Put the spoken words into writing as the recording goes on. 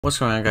What's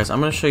going on, guys?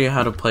 I'm going to show you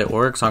how to play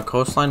Oryx on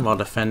Coastline while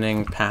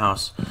defending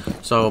penthouse.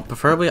 So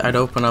preferably I'd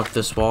open up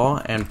this wall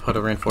and put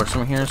a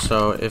reinforcement here,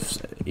 so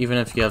even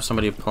if you have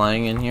somebody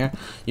playing in here,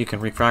 you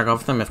can refrag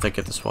off them if they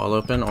get this wall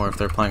open or if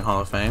they're playing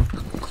Hall of Fame.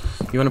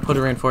 You want to put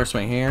a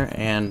reinforcement here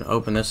and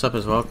open this up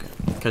as well,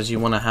 because you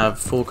want to have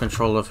full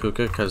control of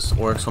hookah, because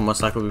Oryx will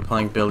most likely be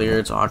playing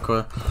billiards,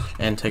 aqua,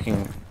 and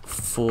taking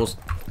full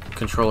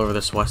control over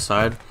this west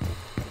side.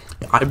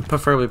 I'd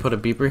preferably put a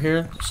beeper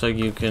here so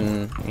you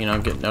can,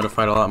 get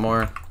notified a lot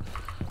more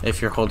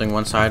if you're holding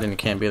one side and you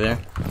can't be there.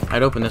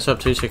 I'd open this up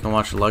too so you can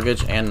watch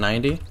luggage and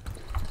 90.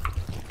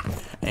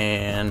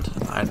 And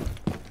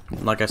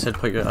like I said,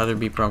 put your other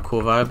beeper on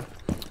cool vibe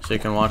so you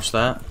can watch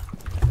that.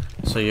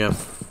 So you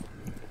have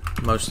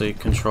mostly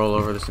control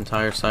over this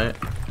entire site.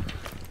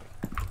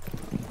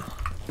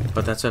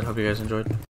 But that's it. Hope you guys enjoyed.